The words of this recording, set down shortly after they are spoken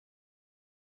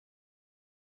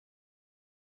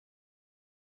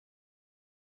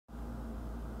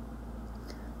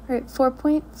All right,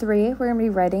 4.3, we're going to be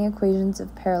writing equations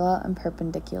of parallel and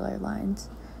perpendicular lines.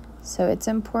 So it's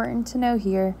important to know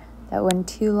here that when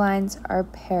two lines are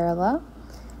parallel,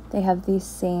 they have the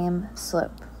same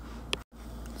slope.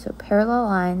 So parallel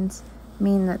lines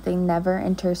mean that they never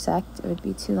intersect. It would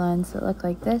be two lines that look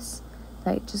like this,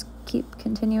 that just keep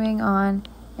continuing on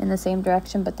in the same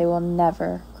direction, but they will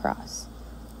never cross.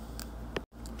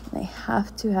 They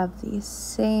have to have the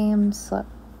same slope.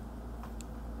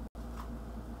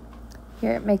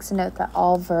 Here it makes a note that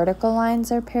all vertical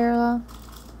lines are parallel.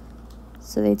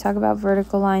 So they talk about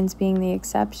vertical lines being the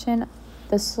exception.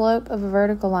 The slope of a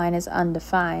vertical line is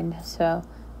undefined, so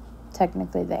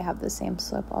technically they have the same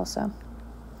slope also.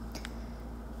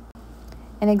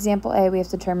 In example A, we have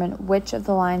to determine which of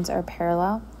the lines are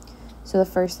parallel. So the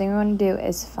first thing we want to do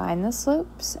is find the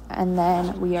slopes, and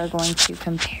then we are going to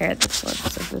compare the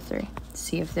slopes of the three,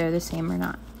 see if they're the same or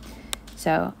not.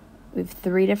 So we have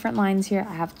three different lines here.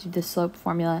 I have to do the slope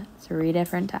formula 3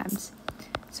 different times.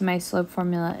 So my slope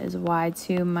formula is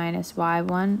y2 minus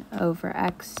y1 over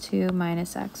x2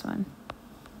 minus x1.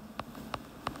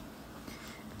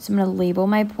 So I'm going to label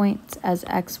my points as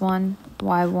x1,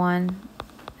 y1,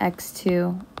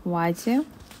 x2, y2.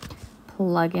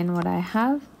 Plug in what I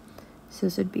have. So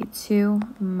this would be 2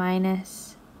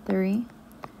 minus 3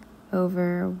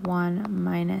 over 1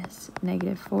 minus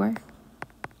negative 4.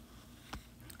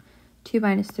 2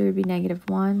 minus 3 would be negative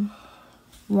 1.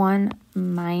 1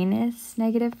 minus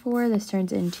negative 4, this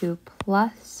turns into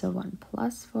plus, so 1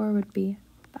 plus 4 would be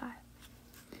 5.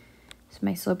 So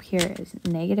my slope here is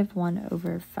negative 1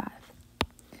 over 5.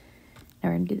 Now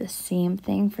we're going to do the same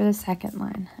thing for the second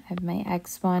line. I have my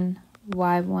x1,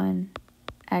 y1,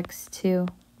 x2,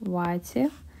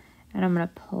 y2, and I'm going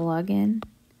to plug in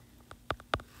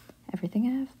everything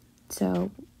I have.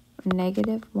 So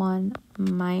negative 1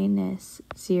 minus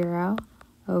 0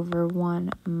 over 1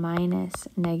 minus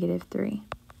negative 3.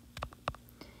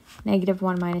 Negative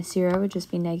 1 minus 0 would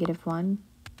just be negative 1.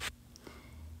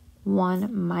 1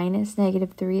 minus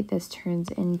negative 3, this turns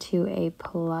into a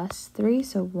plus 3,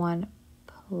 so 1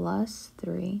 plus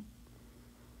 3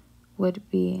 would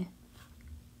be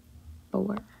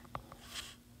 4.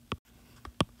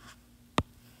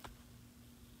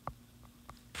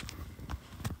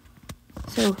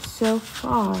 So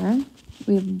far,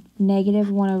 we have negative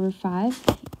 1 over 5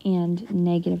 and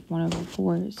negative 1 over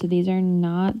 4. So these are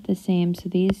not the same. So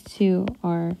these two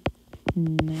are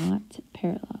not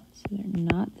parallel. So they're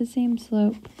not the same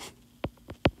slope.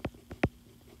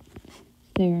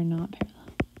 They are not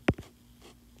parallel.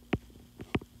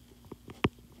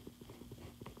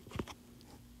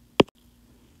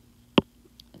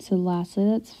 So lastly,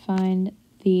 let's find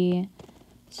the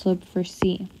slope for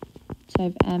C. So I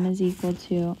have m is equal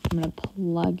to, I'm going to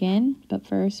plug in, but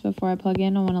first, before I plug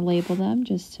in, I want to label them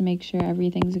just to make sure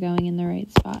everything's going in the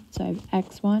right spot. So I have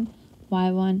x1,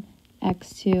 y1,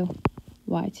 x2,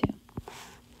 y2.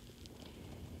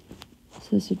 So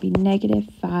this would be negative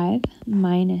 5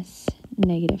 minus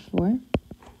negative 4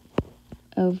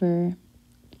 over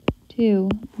 2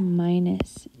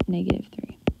 minus negative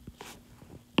 3.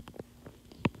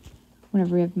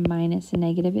 Whenever we have minus a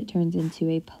negative, it turns into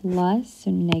a plus.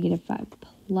 So negative 5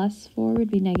 plus 4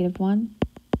 would be negative 1.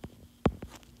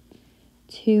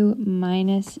 2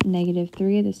 minus negative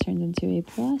 3, this turns into a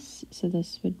plus. So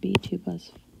this would be 2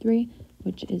 plus 3,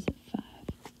 which is 5.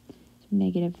 So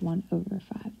negative 1 over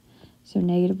 5. So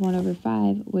negative 1 over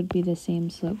 5 would be the same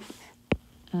slope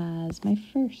as my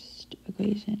first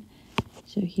equation.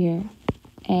 So here,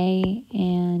 A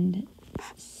and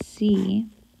C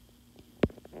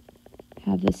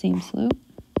have the same slope,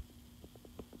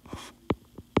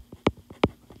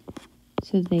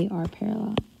 so they are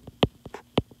parallel.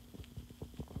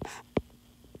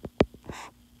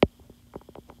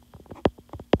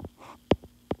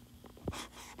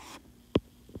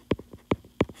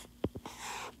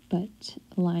 But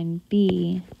line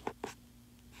B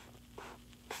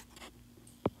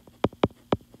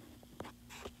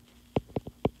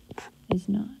is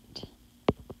not,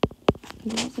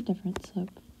 because it has a different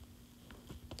slope.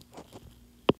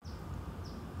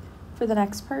 For the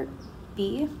next part,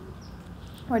 B,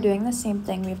 we're doing the same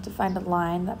thing. We have to find a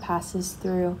line that passes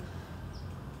through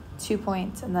 2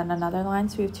 points and then another line.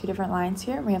 So we have 2 different lines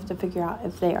here, and we have to figure out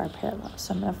if they are parallel.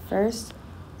 So I'm going to first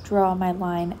draw my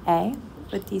line A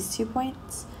with these 2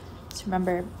 points. So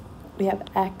remember, we have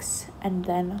x and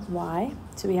then y.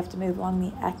 So we have to move along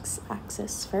the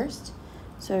x-axis first.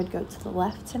 So I would go to the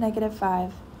left to negative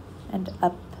 5 and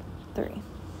up 3.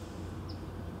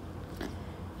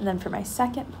 And then for my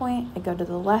second point, I go to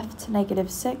the left to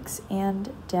negative 6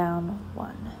 and down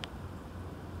 1.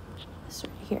 This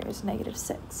right here is negative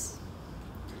 6.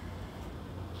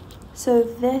 So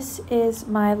this is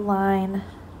my line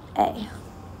A.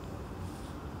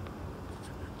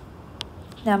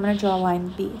 Now I'm going to draw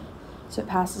line B. So it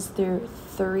passes through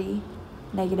 3,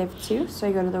 -2. So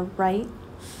I go to the right,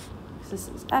 because this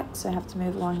is x, so I have to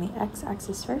move along the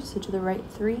x-axis first. So to the right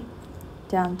 3,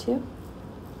 down 2.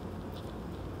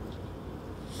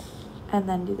 And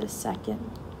then do the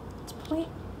second point.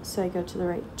 So I go to the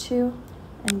right 2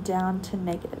 and down to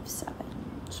 -7.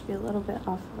 It should be a little bit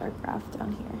off of our graph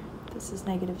down here. This is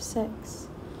 -6.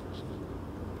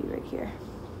 Be right here.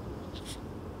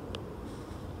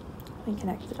 And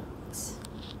connect the dots.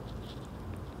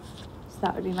 So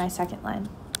that would be my second line.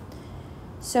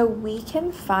 So we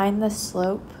can find the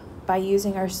slope by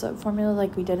using our slope formula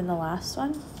like we did in the last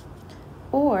one.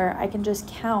 Or I can just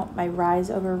count my rise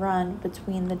over run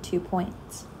between the 2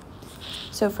 points.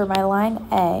 So for my line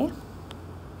A,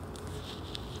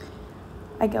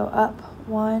 I go up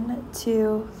 1,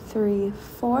 2, 3,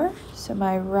 4. So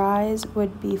my rise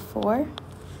would be 4,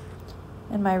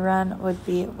 and my run would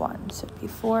be 1. So it'd be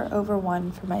 4 over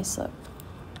 1 for my slope.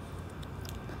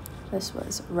 This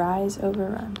was rise over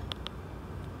run.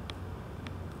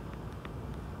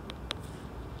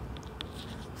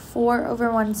 4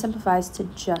 over 1 simplifies to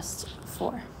just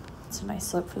 4. So my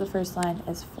slope for the first line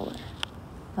is 4.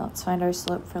 Now let's find our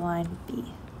slope for line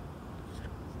B.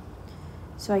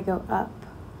 So I go up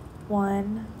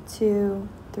 1, 2,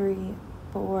 3,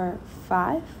 4,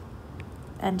 5,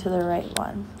 and to the right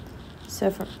 1.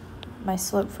 So for my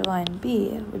slope for line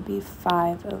B would be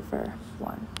 5 over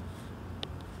 1,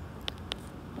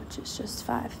 which is just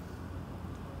 5.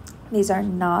 These are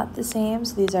not the same,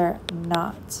 so these are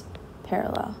not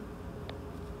parallel.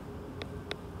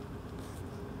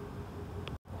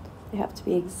 They have to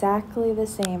be exactly the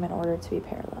same in order to be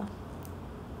parallel.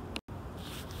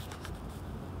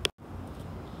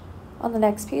 On the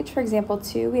next page, for example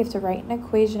 2, we have to write an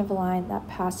equation of a line that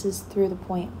passes through the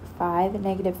point 5 and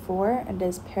 -4 and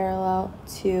is parallel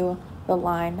to the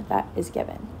line that is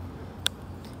given.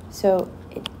 So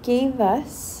it gave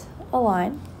us a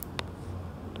line.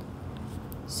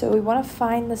 So we want to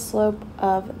find the slope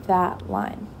of that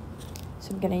line.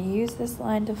 So I'm going to use this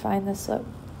line to find the slope.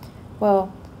 Well,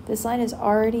 this line is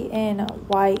already in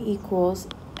y equals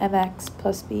mx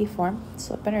plus b form,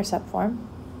 slope-intercept form.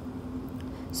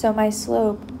 So my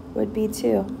slope would be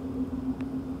 2.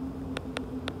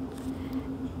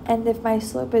 And if my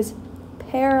slope is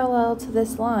parallel to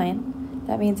this line,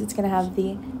 that means it's going to have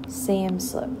the same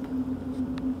slope.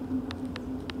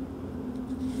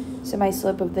 So my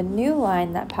slope of the new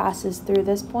line that passes through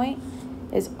this point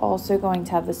is also going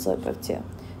to have the slope of 2.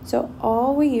 So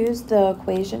all we use the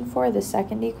equation for, the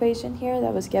second equation here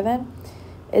that was given,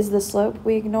 is the slope.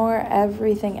 We ignore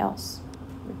everything else.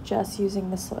 We're just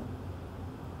using the slope.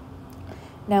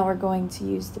 Now we're going to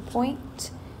use the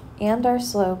point and our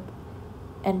slope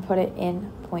and put it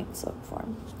in point slope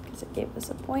form because it gave us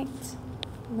a point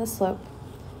and the slope.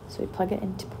 So we plug it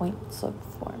into point slope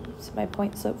form. So my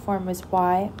point slope form was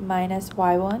y minus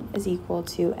y1 is equal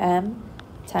to m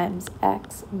times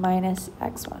x minus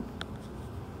x1.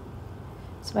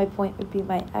 So my point would be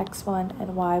my x1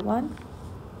 and y1.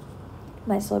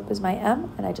 My slope is my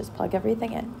m, and I just plug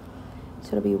everything in.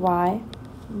 So it'll be y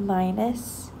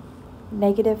minus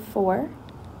 -4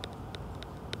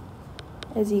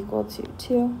 is equal to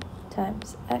 2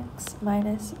 times x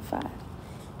minus 5.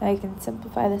 Now you can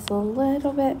simplify this a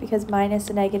little bit because minus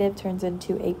a negative turns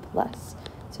into a plus.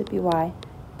 So it'd be y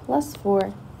plus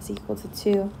 4 is equal to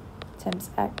 2 times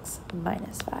x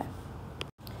minus 5.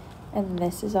 And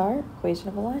this is our equation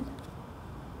of a line.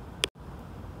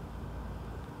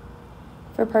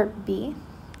 For part B,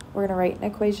 we're going to write an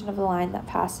equation of a line that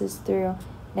passes through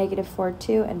 -4,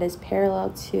 2 and is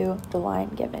parallel to the line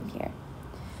given here.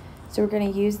 So we're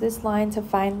going to use this line to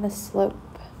find the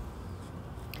slope.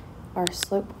 Our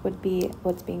slope would be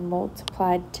what's being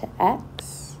multiplied to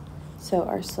x. So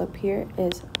our slope here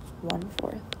is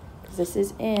 1/4 because this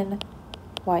is in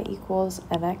y equals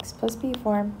mx plus b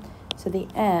form. So the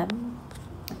m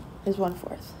is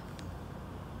 1/4.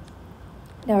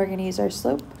 Now we're going to use our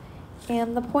slope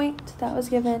and the point that was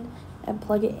given and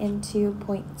plug it into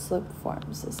point slope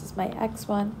form. So this is my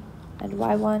x1 and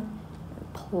y1,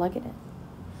 and plug it in.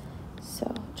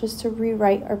 So just to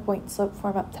rewrite our point slope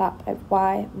form up top, I have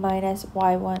y minus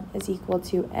y1 is equal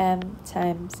to m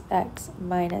times x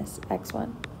minus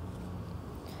x1.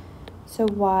 So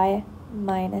y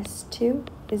minus 2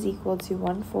 is equal to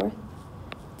 1/4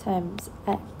 times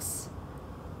x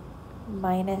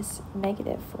minus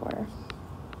 -4.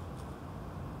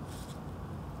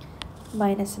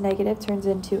 Minus a negative turns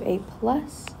into a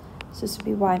plus, so this would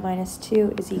be y minus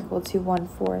 2 is equal to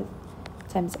 1/4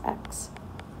 times x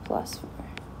plus 4.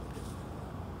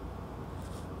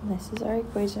 And this is our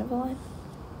equation of a line.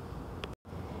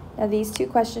 Now these two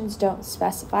questions don't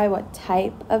specify what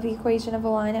type of equation of a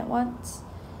line it wants.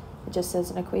 It just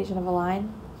says an equation of a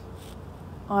line.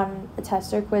 On a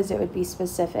test or quiz, it would be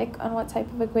specific on what type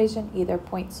of equation, either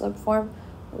point-slope form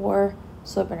or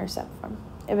slope-intercept form.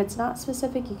 If it's not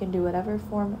specific, you can do whatever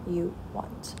form you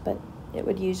want, but it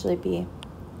would usually be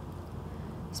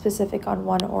specific on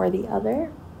one or the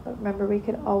other. But remember, we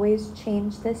could always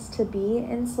change this to be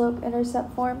in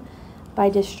slope-intercept form by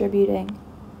distributing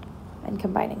and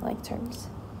combining like terms.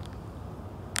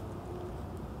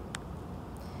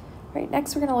 All right,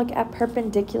 next we're going to look at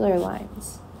perpendicular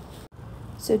lines.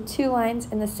 So two lines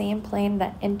in the same plane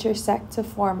that intersect to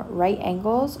form right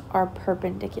angles are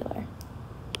perpendicular.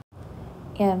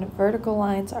 And vertical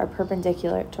lines are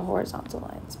perpendicular to horizontal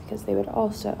lines because they would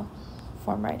also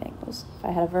form right angles. If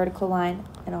I had a vertical line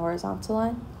and a horizontal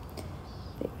line,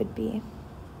 they would be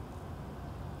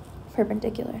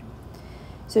perpendicular.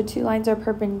 So two lines are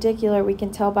perpendicular. We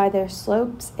can tell by their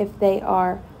slopes if they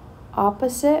are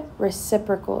opposite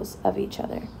reciprocals of each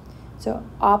other. So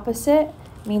opposite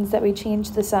means that we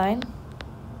change the sign.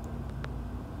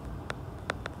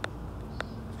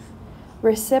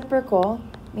 Reciprocal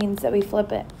means that we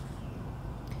flip it.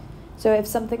 So if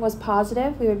something was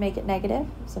positive, we would make it negative.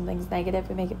 If something's negative,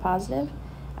 we make it positive.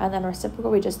 And then reciprocal,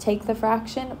 we just take the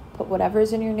fraction, put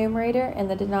whatever's in your numerator in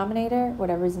the denominator,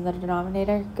 whatever's in the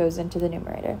denominator goes into the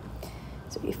numerator.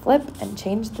 So we flip and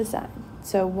change the sign.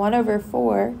 So 1 over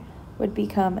 4 would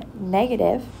become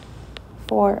negative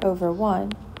 4 over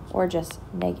 1, or just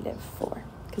negative 4,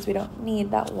 because we don't need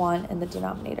that 1 in the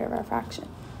denominator of our fraction.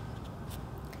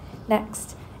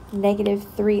 Next, negative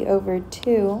 3 over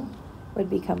 2 would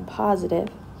become positive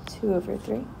 2 over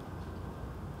 3.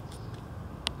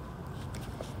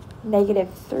 Negative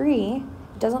 3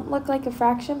 doesn't look like a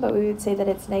fraction, but we would say that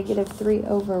it's negative 3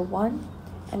 over 1.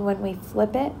 And when we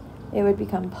flip it, it would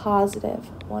become positive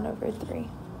 1 over 3.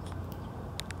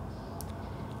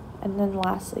 And then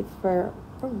lastly,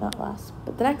 not last,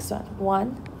 but the next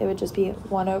one, it would just be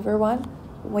 1 over 1.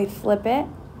 When we flip it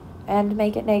and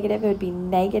make it negative, it would be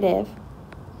negative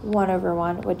 1 over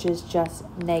 1, which is just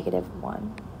negative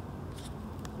 1.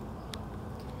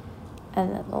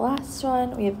 And then the last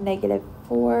one, we have negative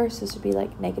 4, so this would be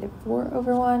like negative 4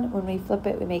 over 1. When we flip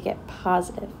it, we make it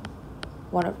positive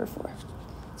 1 over 4.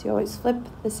 So you always flip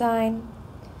the sign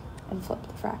and flip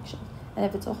the fraction. And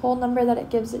if it's a whole number that it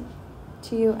gives it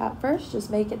to you at first,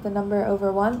 just make it the number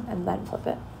over 1 and then flip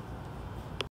it.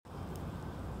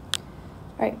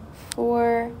 All right,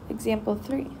 for example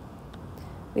 3,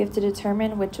 we have to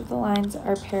determine which of the lines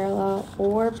are parallel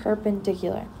or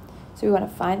perpendicular. So we want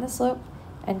to find the slope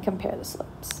and compare the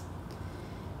slopes.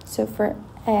 So for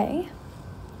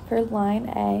line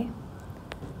A,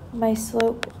 my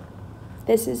slope,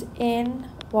 this is in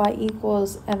y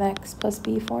equals mx plus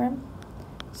b form.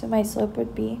 So my slope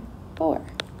would be 4.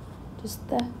 Just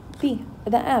the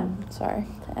m,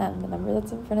 the number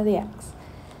that's in front of the x.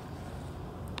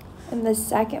 And the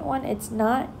second one, it's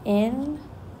not in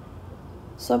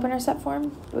slope-intercept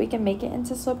form, but we can make it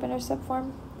into slope-intercept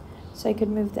form. So I could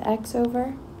move the x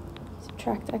over,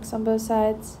 subtract x on both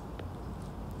sides.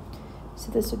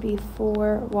 So this would be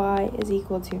 4y is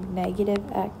equal to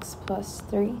negative x plus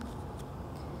 3.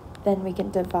 Then we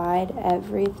can divide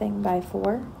everything by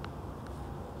 4.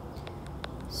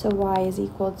 So y is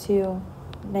equal to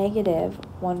negative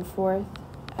 1/4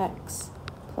 x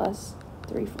plus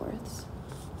 3/4.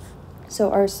 So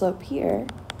our slope here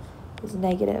is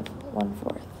negative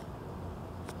 1/4.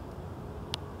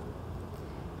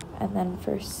 And then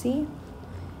for C,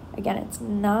 again, it's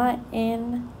not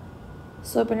in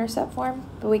slope-intercept form,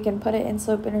 but we can put it in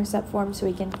slope-intercept form so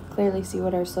we can clearly see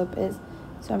what our slope is.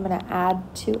 So I'm going to add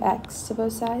 2x to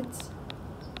both sides.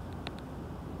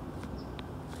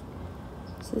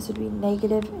 So this would be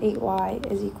negative 8y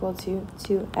is equal to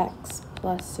 2x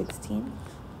plus 16.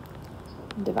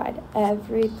 And divide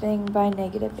everything by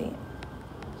negative 8.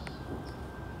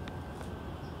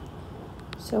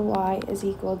 So y is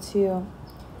equal to,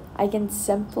 I can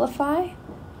simplify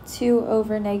 2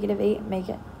 over negative 8 and make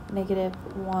it negative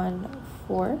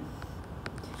 1/4,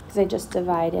 because I just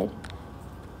divided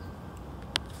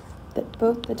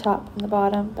both the top and the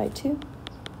bottom by 2.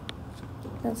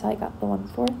 That's how I got the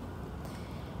 1/4.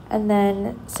 And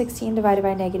then 16 divided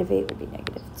by negative 8 would be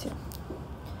negative 2.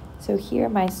 So here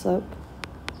my slope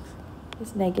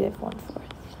is negative 1/4.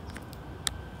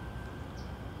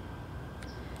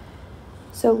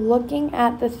 So looking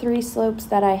at the 3 slopes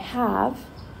that I have,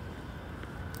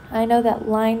 I know that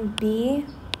line B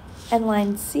and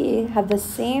line C have the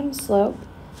same slope,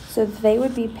 so they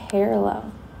would be parallel.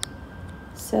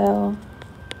 So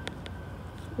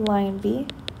line B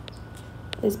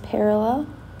is parallel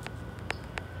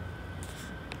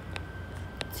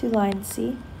to line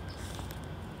C.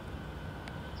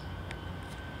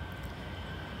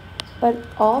 But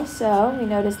also, we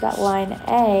notice that line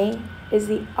A is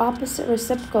the opposite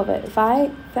reciprocal of it. If I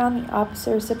found the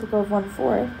opposite reciprocal of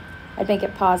 1/4, I'd make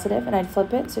it positive and I'd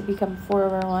flip it, so it'd become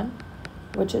 4/1,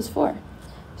 which is 4.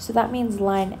 So that means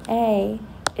line A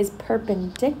is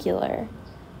perpendicular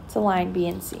to line B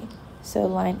and C. So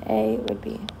line A would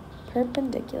be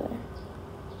perpendicular.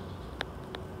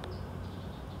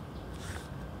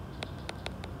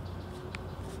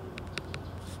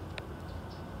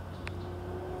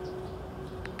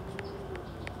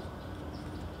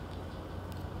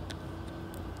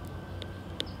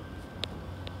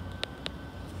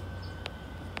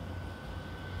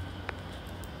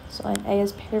 So line A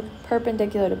is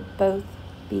perpendicular to both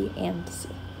B and C.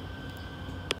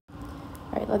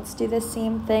 All right, let's do the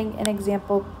same thing in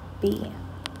example B.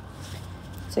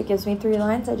 So it gives me 3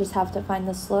 lines. I just have to find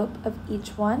the slope of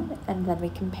each one, and then we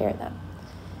compare them.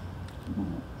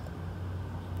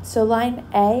 So line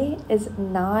A is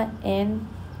not in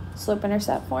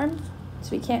slope-intercept form,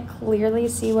 so we can't clearly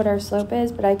see what our slope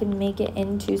is, but I can make it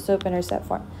into slope-intercept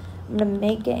form. I'm going to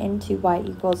make it into y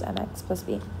equals mx plus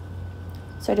b.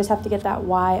 So I just have to get that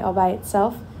y all by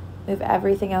itself, move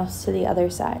everything else to the other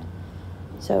side.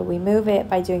 So we move it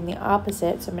by doing the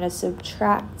opposite, so I'm going to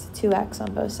subtract 2x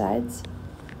on both sides.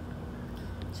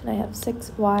 So now I have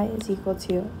 6y is equal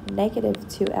to negative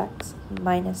 2x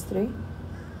minus 3.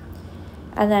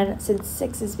 And then since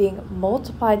 6 is being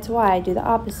multiplied to y, I do the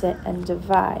opposite and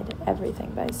divide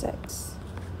everything by 6.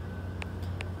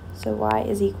 So y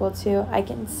is equal to, I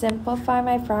can simplify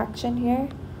my fraction here,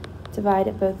 divide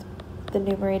it both the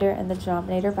numerator and the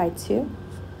denominator by 2.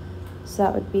 So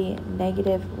that would be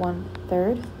negative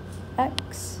 1/3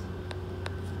 x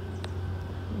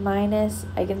minus,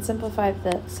 I can simplify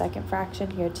the second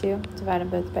fraction here too, divide them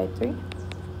both by 3.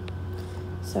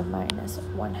 So minus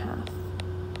 1/2.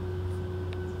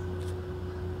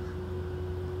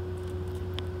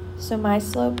 So my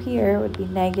slope here would be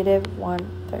negative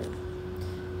 1/3.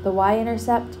 The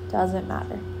y-intercept doesn't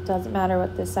matter. Doesn't matter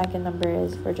what the second number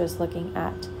is, we're just looking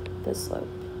at the slope.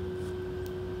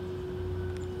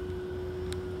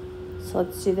 So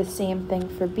let's do the same thing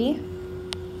for B.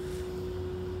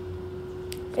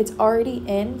 It's already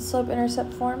in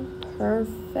slope-intercept form.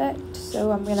 Perfect.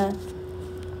 So I'm gonna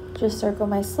just circle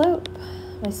my slope.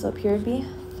 My slope here would be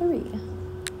 3.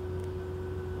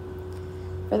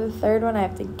 For the third one, I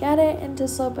have to get it into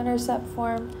slope-intercept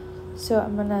form. So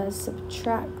I'm gonna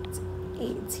subtract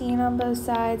 18 on both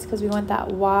sides because we want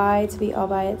that y to be all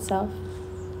by itself.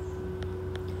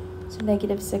 So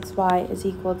negative 6y is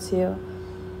equal to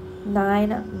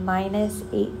 9 minus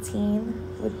 18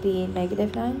 would be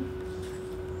negative 9.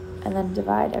 And then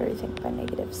divide everything by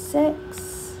negative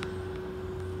 6.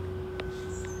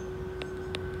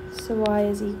 So y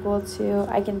is equal to,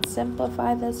 I can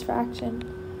simplify this fraction,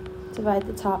 divide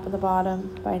the top and the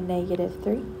bottom by negative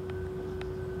 3.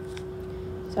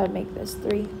 So I'd make this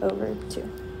 3/2.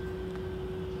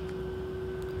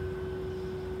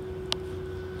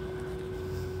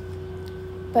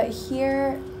 But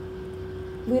here,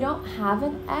 we don't have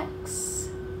an x.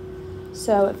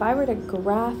 So if I were to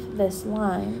graph this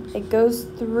line, it goes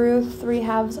through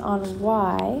 3/2 on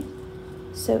y,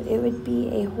 so it would be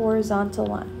a horizontal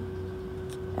line.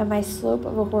 And my slope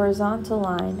of a horizontal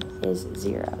line is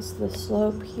 0. So the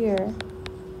slope here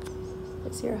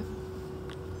is 0.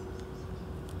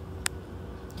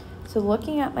 So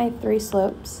looking at my 3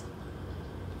 slopes,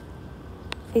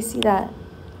 I see that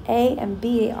A and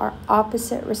B are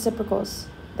opposite reciprocals.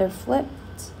 They're flipped.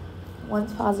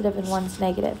 One's positive and one's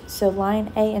negative. So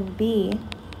line A and B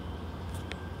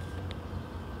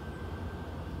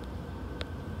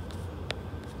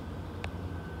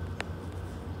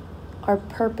are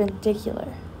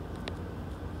perpendicular.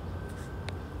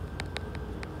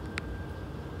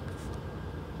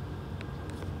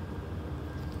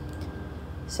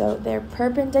 So they're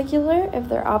perpendicular if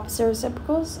they're opposite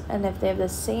reciprocals, and if they have the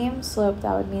same slope,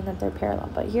 that would mean that they're parallel.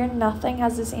 But here nothing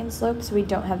has the same slope, so we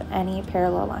don't have any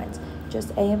parallel lines.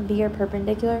 Just A and B are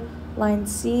perpendicular. Line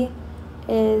C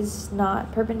is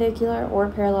not perpendicular or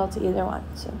parallel to either one.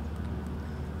 So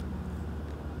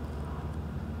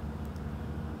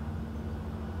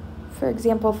for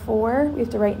example 4, we have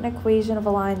to write an equation of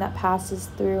a line that passes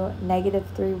through negative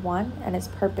 3, 1, and is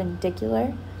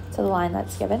perpendicular to the line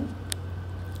that's given.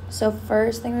 So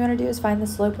first thing we want to do is find the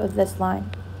slope of this line.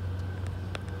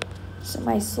 So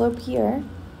my slope here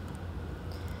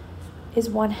is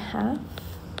 1/2.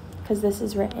 because this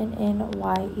is written in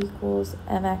y equals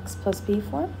mx plus b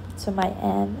form. So my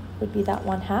n would be that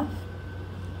 1/2.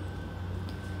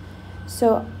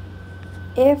 So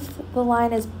if the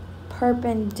line is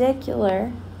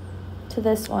perpendicular to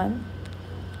this one,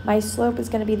 my slope is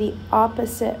going to be the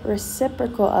opposite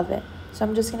reciprocal of it. So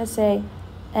I'm just going to say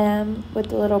m with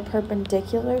the little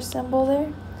perpendicular symbol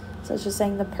there. So it's just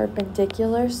saying the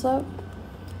perpendicular slope.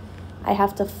 I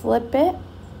have to flip it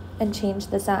and change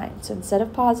the sign. So instead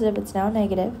of positive, it's now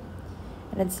negative.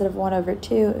 And instead of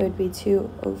 1/2, it would be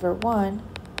 2/1,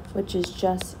 which is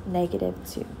just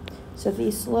 -2. So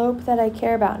the slope that I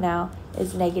care about now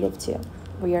is -2.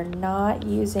 We are not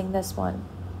using this one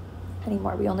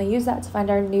anymore. We only use that to find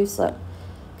our new slope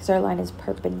because our line is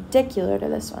perpendicular to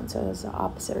this one. So it's the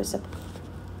opposite reciprocal.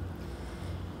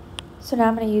 So now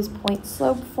I'm going to use point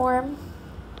slope form,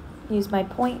 use my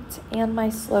point and my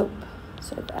slope.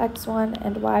 So if x1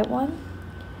 and y1,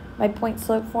 my point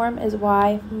slope form is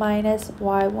y minus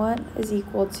y1 is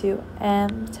equal to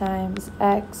m times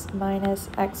x minus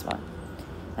x1.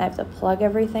 I have to plug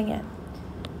everything in.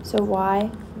 So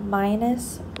y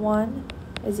minus 1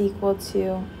 is equal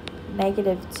to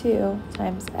 -2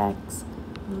 times x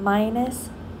minus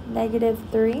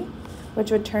 -3,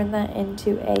 which would turn that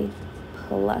into a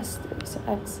plus 3. So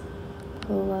x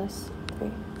plus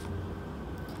 3.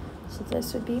 So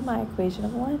this would be my equation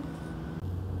of 1.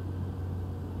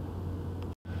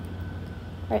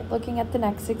 All right, looking at the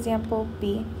next example,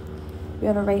 B, we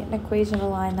want to write an equation of a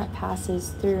line that passes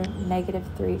through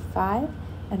 -3, 5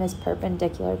 and is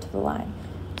perpendicular to the line.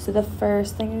 So the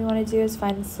first thing we want to do is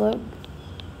find the slope.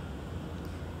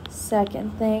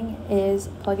 Second thing is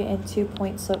plug it into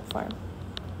point slope form.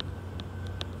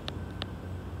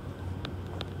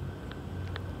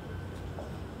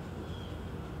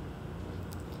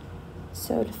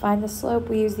 So to find the slope,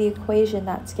 we use the equation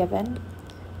that's given.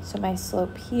 So my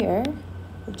slope here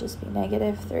would just be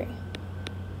 -3.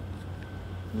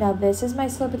 Now this is my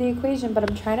slope of the equation, but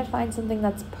I'm trying to find something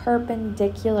that's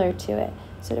perpendicular to it.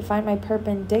 So to find my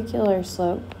perpendicular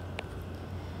slope,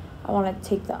 I want to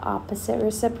take the opposite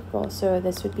reciprocal. So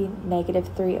this would be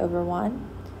 -3/1.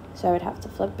 So I would have to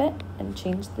flip it and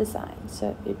change the sign. So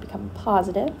it would become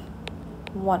positive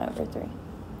 1/3.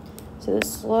 So the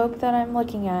slope that I'm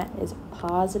looking at is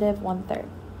positive 1/3.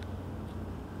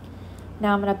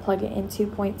 Now I'm going to plug it into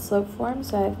point slope form.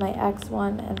 So I have my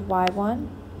x1 and y1.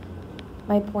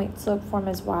 My point slope form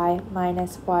is y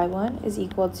minus y1 is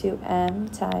equal to m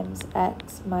times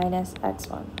x minus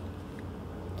x1.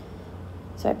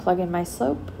 So I plug in my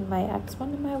slope, my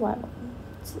x1 and my y1.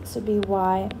 So this would be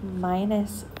y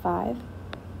minus 5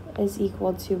 is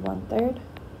equal to 1/3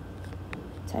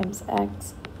 times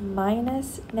x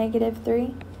minus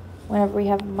 -3. Whenever we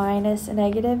have minus a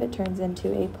negative, it turns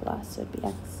into a plus. So it would be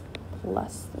x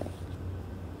plus 3.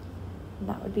 And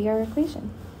that would be our equation.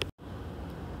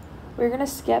 We're going to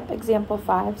skip example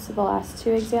 5, so the last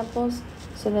 2 examples.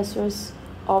 So this was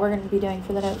all we're going to be doing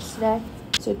for the notes today.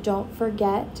 So don't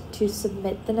forget to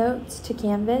submit the notes to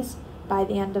Canvas by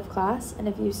the end of class. And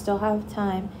if you still have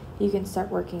time, you can start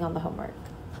working on the homework.